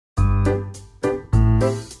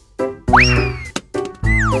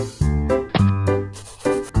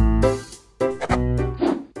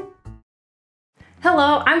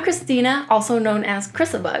Hello, I'm Christina, also known as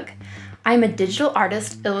Chrisabug. I'm a digital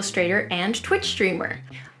artist, illustrator, and Twitch streamer.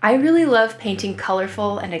 I really love painting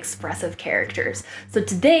colorful and expressive characters. So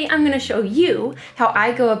today I'm going to show you how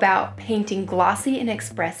I go about painting glossy and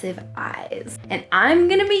expressive eyes. And I'm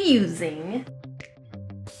going to be using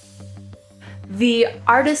the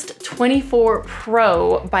Artist 24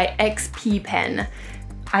 Pro by XP Pen.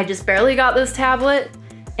 I just barely got this tablet,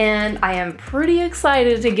 and I am pretty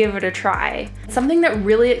excited to give it a try. Something that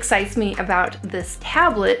really excites me about this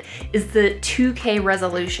tablet is the 2K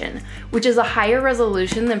resolution, which is a higher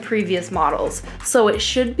resolution than previous models, so it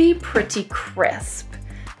should be pretty crisp.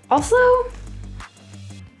 Also,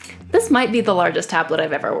 this might be the largest tablet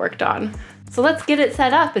I've ever worked on. So let's get it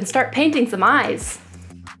set up and start painting some eyes.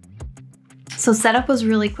 So setup was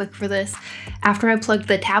really quick for this. After I plugged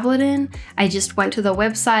the tablet in, I just went to the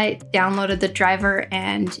website, downloaded the driver,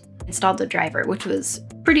 and installed the driver, which was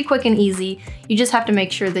pretty quick and easy. You just have to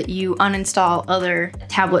make sure that you uninstall other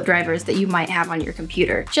tablet drivers that you might have on your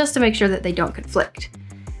computer, just to make sure that they don't conflict.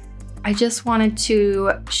 I just wanted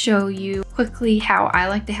to show you quickly how I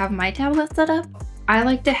like to have my tablet set up. I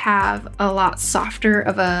like to have a lot softer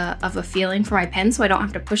of a feeling for my pen, so I don't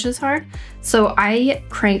have to push as hard. So I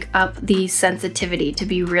crank up the sensitivity to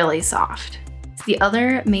be really soft. The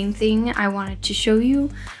other main thing I wanted to show you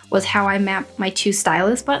was how I map my two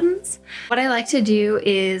stylus buttons. What I like to do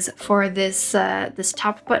is for this, this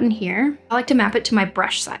top button here, I like to map it to my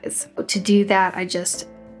brush size. To do that, I just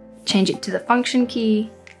change it to the function key,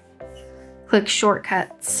 click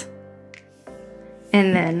shortcuts,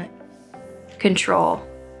 and then Control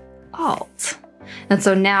Alt. And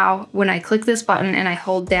so now when I click this button and I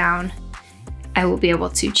hold down, I will be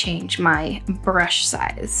able to change my brush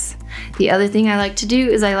size. The other thing I like to do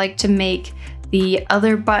is I like to make the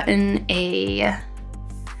other button a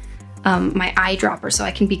my eyedropper, so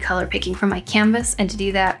I can be color picking from my canvas, and to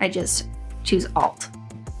do that I just choose Alt.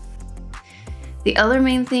 The other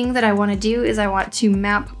main thing that I want to do is I want to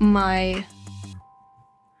map my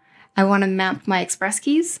express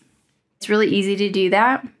keys. It's really easy to do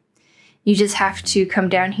that. You just have to come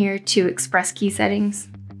down here to Express Key Settings,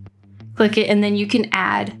 click it, and then you can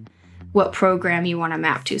add what program you want to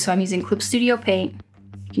map to. So I'm using Clip Studio Paint.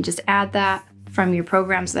 You can just add that from your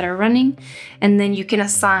programs that are running, and then you can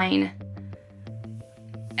assign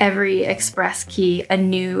every express key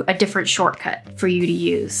a different shortcut for you to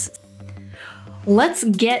use. Let's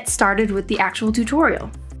get started with the actual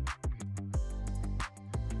tutorial.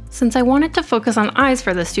 Since I wanted to focus on eyes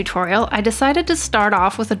for this tutorial, I decided to start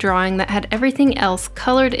off with a drawing that had everything else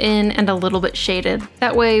colored in and a little bit shaded.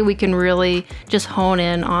 That way we can really just hone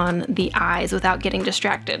in on the eyes without getting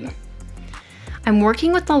distracted. I'm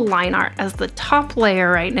working with the line art as the top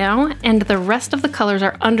layer right now, and the rest of the colors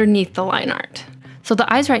are underneath the line art. So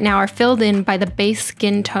the eyes right now are filled in by the base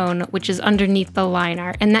skin tone, which is underneath the line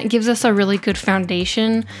art, and that gives us a really good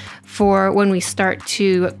foundation for when we start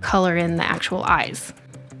to color in the actual eyes.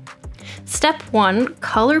 Step 1,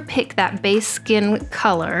 color pick that base skin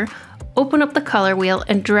color, open up the color wheel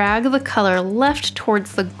and drag the color left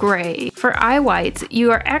towards the gray. For eye whites,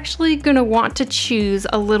 you are actually going to want to choose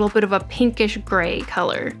a little bit of a pinkish gray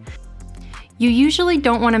color. You usually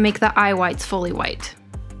don't want to make the eye whites fully white.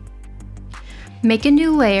 Make a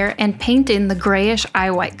new layer and paint in the grayish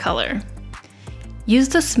eye white color. Use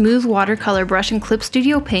the smooth watercolor brush in Clip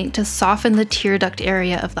Studio Paint to soften the tear duct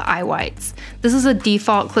area of the eye whites. This is a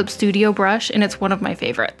default Clip Studio brush and it's one of my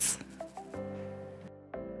favorites.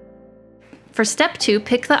 For step 2,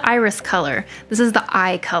 pick the iris color. This is the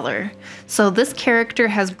eye color. So this character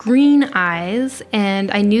has green eyes,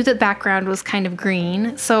 and I knew the background was kind of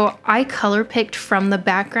green, so I color picked from the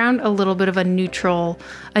background a little bit of a neutral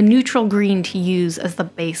green to use as the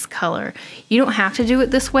base color. You don't have to do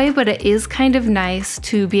it this way, but it is kind of nice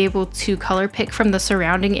to be able to color pick from the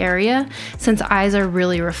surrounding area, since eyes are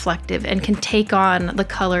really reflective and can take on the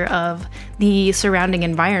color of the surrounding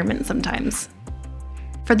environment sometimes.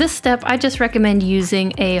 For this step, I just recommend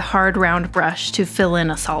using a hard round brush to fill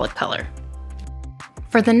in a solid color.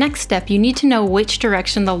 For the next step, you need to know which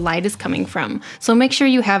direction the light is coming from, so make sure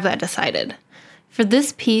you have that decided. For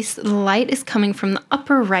this piece, the light is coming from the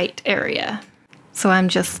upper right area. So I'm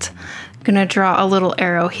just gonna draw a little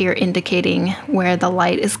arrow here indicating where the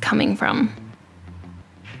light is coming from.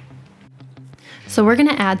 So we're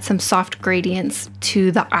gonna add some soft gradients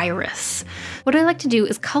to the iris. What I like to do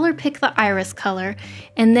is color pick the iris color,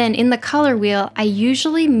 and then in the color wheel, I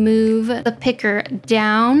usually move the picker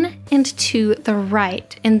down and to the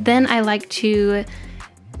right. And then I like to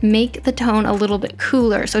make the tone a little bit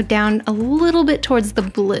cooler, so down a little bit towards the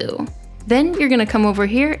blue. Then you're gonna come over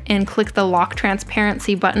here and click the lock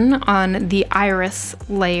transparency button on the iris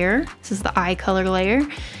layer. This is the eye color layer.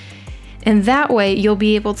 And that way you'll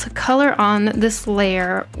be able to color on this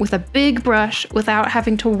layer with a big brush without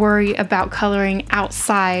having to worry about coloring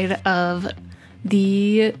outside of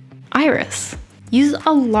the iris. Use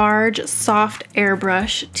a large, soft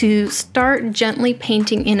airbrush to start gently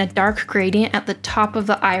painting in a dark gradient at the top of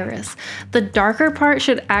the iris. The darker part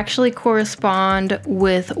should actually correspond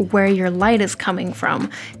with where your light is coming from.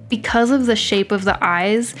 Because of the shape of the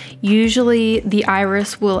eyes, usually the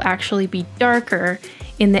iris will actually be darker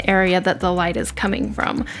in the area that the light is coming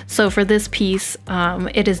from. So for this piece,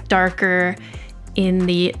 it is darker in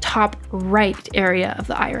the top right area of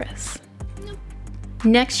the iris.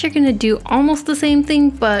 Next, you're gonna do almost the same thing,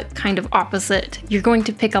 but kind of opposite. You're going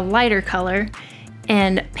to pick a lighter color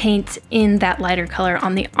and paint in that lighter color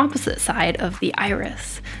on the opposite side of the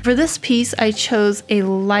iris. For this piece, I chose a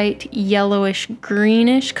light yellowish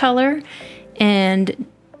greenish color and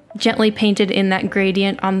gently painted in that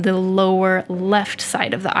gradient on the lower left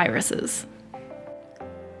side of the irises.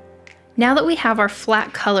 Now that we have our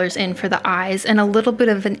flat colors in for the eyes and a little bit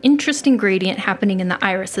of an interesting gradient happening in the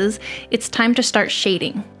irises, it's time to start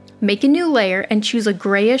shading. Make a new layer and choose a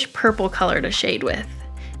grayish purple color to shade with.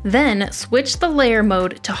 Then switch the layer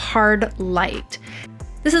mode to hard light.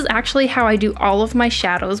 This is actually how I do all of my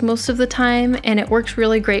shadows most of the time, and it works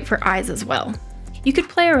really great for eyes as well. You could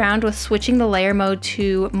play around with switching the layer mode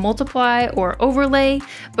to multiply or overlay,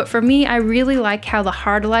 but for me, I really like how the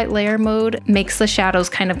hard light layer mode makes the shadows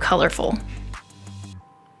kind of colorful.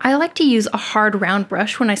 I like to use a hard round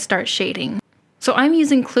brush when I start shading. So I'm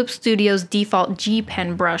using Clip Studio's default G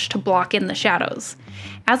Pen brush to block in the shadows.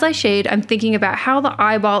 As I shade, I'm thinking about how the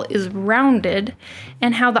eyeball is rounded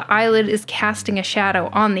and how the eyelid is casting a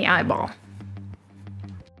shadow on the eyeball.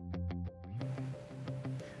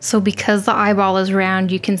 So because the eyeball is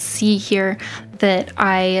round, you can see here that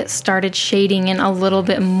I started shading in a little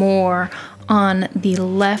bit more on the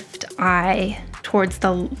left eye towards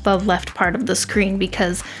the left part of the screen,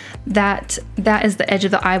 because that is the edge of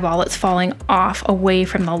the eyeball. It's falling off away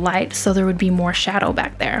from the light, so there would be more shadow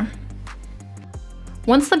back there.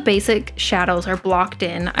 Once the basic shadows are blocked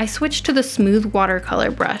in, I switch to the smooth watercolor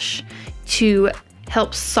brush to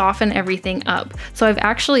help soften everything up. So I've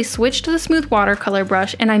actually switched to the smooth watercolor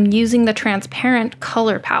brush, and I'm using the transparent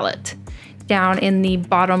color palette down in the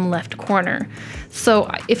bottom left corner. So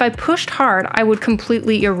if I pushed hard, I would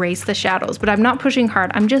completely erase the shadows, but I'm not pushing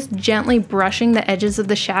hard. I'm just gently brushing the edges of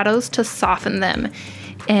the shadows to soften them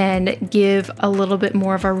and give a little bit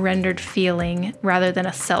more of a rendered feeling rather than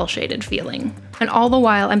a cell shaded feeling. And all the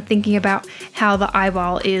while, I'm thinking about how the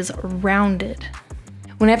eyeball is rounded.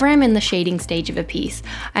 Whenever I'm in the shading stage of a piece,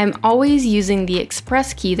 I'm always using the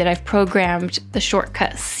Express key that I've programmed the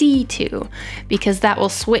shortcut C to, because that will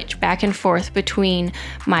switch back and forth between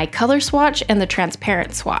my color swatch and the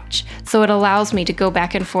transparent swatch. So it allows me to go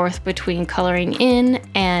back and forth between coloring in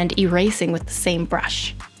and erasing with the same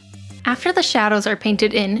brush. After the shadows are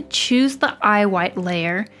painted in, choose the eye white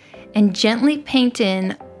layer and gently paint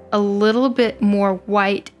in a little bit more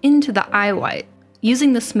white into the eye white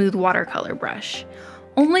using the smooth watercolor brush.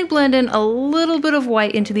 Only blend in a little bit of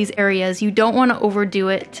white into these areas. You don't want to overdo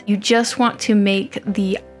it. You just want to make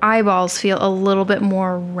the eyeballs feel a little bit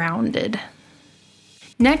more rounded.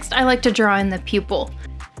 Next, I like to draw in the pupil.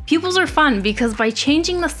 Pupils are fun because by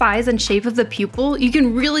changing the size and shape of the pupil, you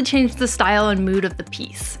can really change the style and mood of the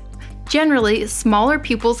piece. Generally, smaller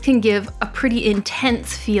pupils can give a pretty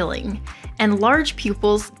intense feeling, and large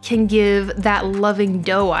pupils can give that loving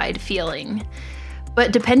doe-eyed feeling.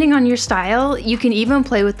 But depending on your style, you can even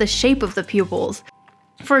play with the shape of the pupils.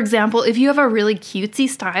 For example, if you have a really cutesy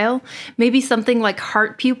style, maybe something like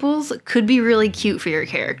heart pupils could be really cute for your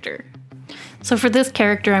character. So for this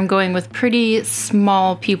character, I'm going with pretty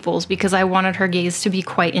small pupils because I wanted her gaze to be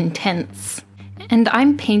quite intense. And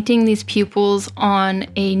I'm painting these pupils on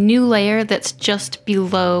a new layer that's just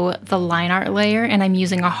below the line art layer, and I'm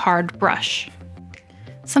using a hard brush.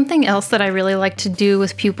 Something else that I really like to do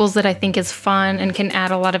with pupils that I think is fun and can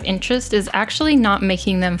add a lot of interest is actually not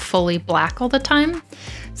making them fully black all the time.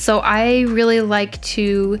 So I really like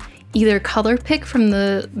to either color pick from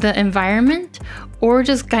the environment or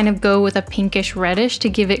just kind of go with a pinkish reddish to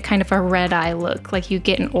give it kind of a red eye look like you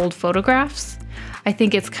get in old photographs. I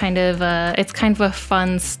think it's kind of a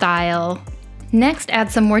fun style Next, add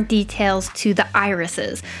some more details to the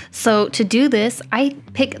irises. So to do this, I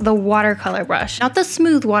pick the watercolor brush, not the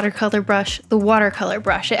smooth watercolor brush, the watercolor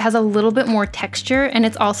brush. It has a little bit more texture and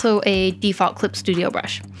it's also a default Clip Studio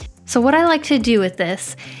brush. So what I like to do with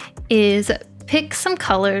this is pick some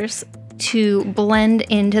colors to blend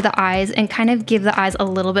into the eyes and kind of give the eyes a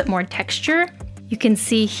little bit more texture. You can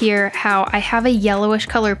see here how I have a yellowish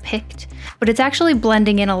color picked, but it's actually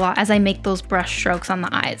blending in a lot as I make those brush strokes on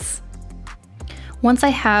the eyes. Once I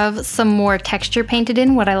have some more texture painted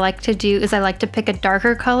in, what I like to do is I like to pick a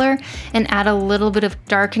darker color and add a little bit of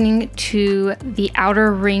darkening to the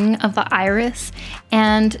outer ring of the iris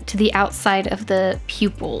and to the outside of the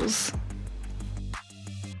pupils.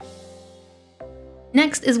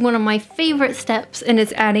 Next is one of my favorite steps, and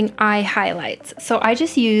it's adding eye highlights. So I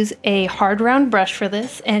just use a hard round brush for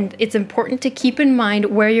this, and it's important to keep in mind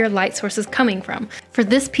where your light source is coming from. For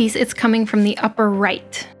this piece, it's coming from the upper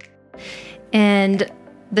right. And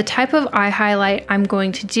the type of eye highlight I'm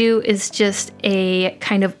going to do is just a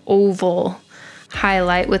kind of oval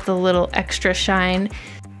highlight with a little extra shine.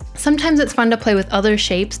 Sometimes it's fun to play with other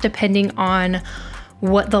shapes depending on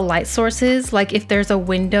what the light source is. Like if there's a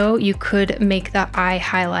window, you could make the eye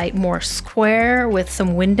highlight more square with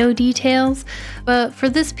some window details. But for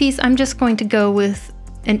this piece, I'm just going to go with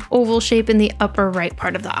an oval shape in the upper right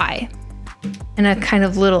part of the eye and a kind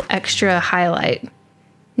of little extra highlight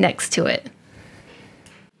next to it.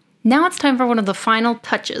 Now it's time for one of the final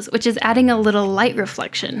touches, which is adding a little light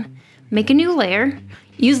reflection. Make a new layer,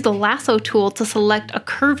 use the lasso tool to select a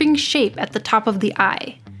curving shape at the top of the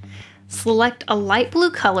eye. Select a light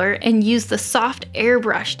blue color and use the soft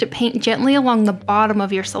airbrush to paint gently along the bottom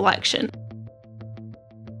of your selection.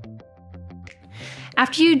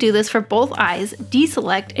 After you do this for both eyes,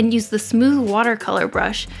 deselect and use the smooth watercolor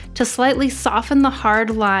brush to slightly soften the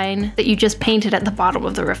hard line that you just painted at the bottom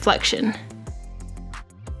of the reflection.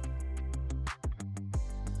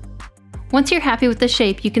 Once you're happy with the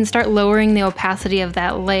shape, you can start lowering the opacity of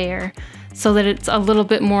that layer so that it's a little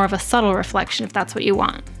bit more of a subtle reflection if that's what you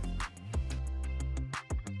want.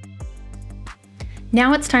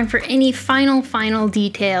 Now it's time for any final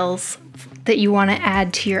details that you want to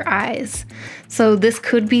add to your eyes. So this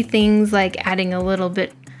could be things like adding a little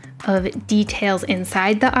bit of details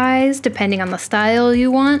inside the eyes, depending on the style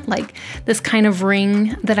you want. Like this kind of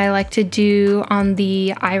ring that I like to do on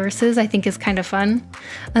the irises, I think is kind of fun.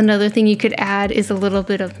 Another thing you could add is a little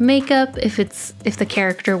bit of makeup if the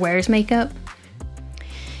character wears makeup.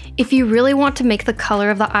 If you really want to make the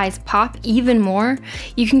color of the eyes pop even more,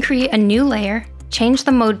 you can create a new layer, change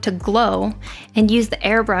the mode to glow, and use the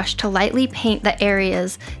airbrush to lightly paint the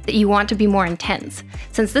areas that you want to be more intense.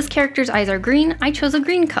 Since this character's eyes are green, I chose a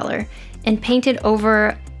green color and painted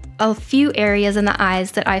over a few areas in the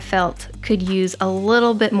eyes that I felt could use a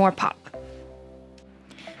little bit more pop.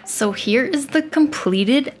 So here is the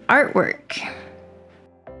completed artwork.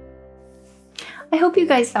 I hope you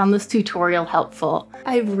guys found this tutorial helpful.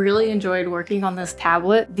 I've really enjoyed working on this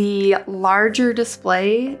tablet. The larger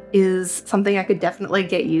display is something I could definitely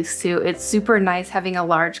get used to. It's super nice having a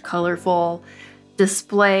large, colorful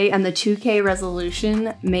display, and the 2K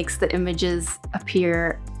resolution makes the images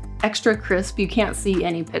appear extra crisp. You can't see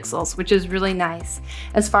any pixels, which is really nice.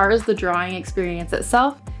 As far as the drawing experience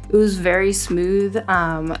itself, it was very smooth.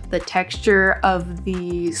 The texture of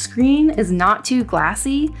the screen is not too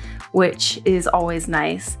glassy, which is always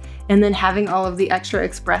nice. And then having all of the extra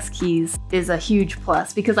express keys is a huge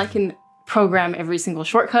plus because I can program every single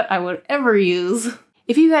shortcut I would ever use.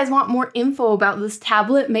 If you guys want more info about this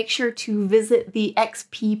tablet, make sure to visit the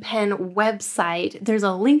XP Pen website. There's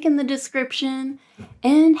a link in the description,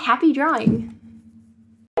 and happy drawing!